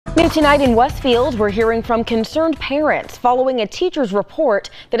New tonight in Westfield, we're hearing from concerned parents following a teacher's report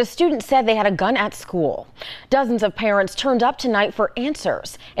that a student said they had a gun at school. Dozens of parents turned up tonight for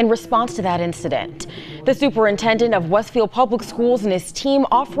answers in response to that incident. The superintendent of Westfield Public Schools and his team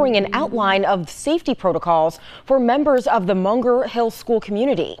offering an outline of safety protocols for members of the Munger Hill school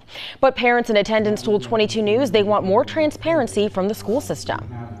community. But parents in attendance told 22 News they want more transparency from the school system.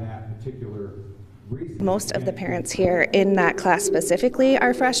 Most of the parents here in that class specifically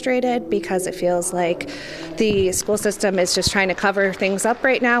are frustrated because it feels like the school system is just trying to cover things up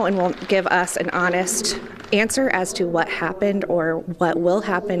right now and won't give us an honest answer as to what happened or what will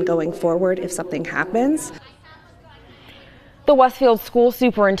happen going forward if something happens. The Westfield school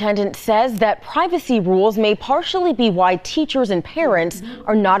superintendent says that privacy rules may partially be why teachers and parents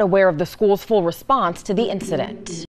are not aware of the school's full response to the incident.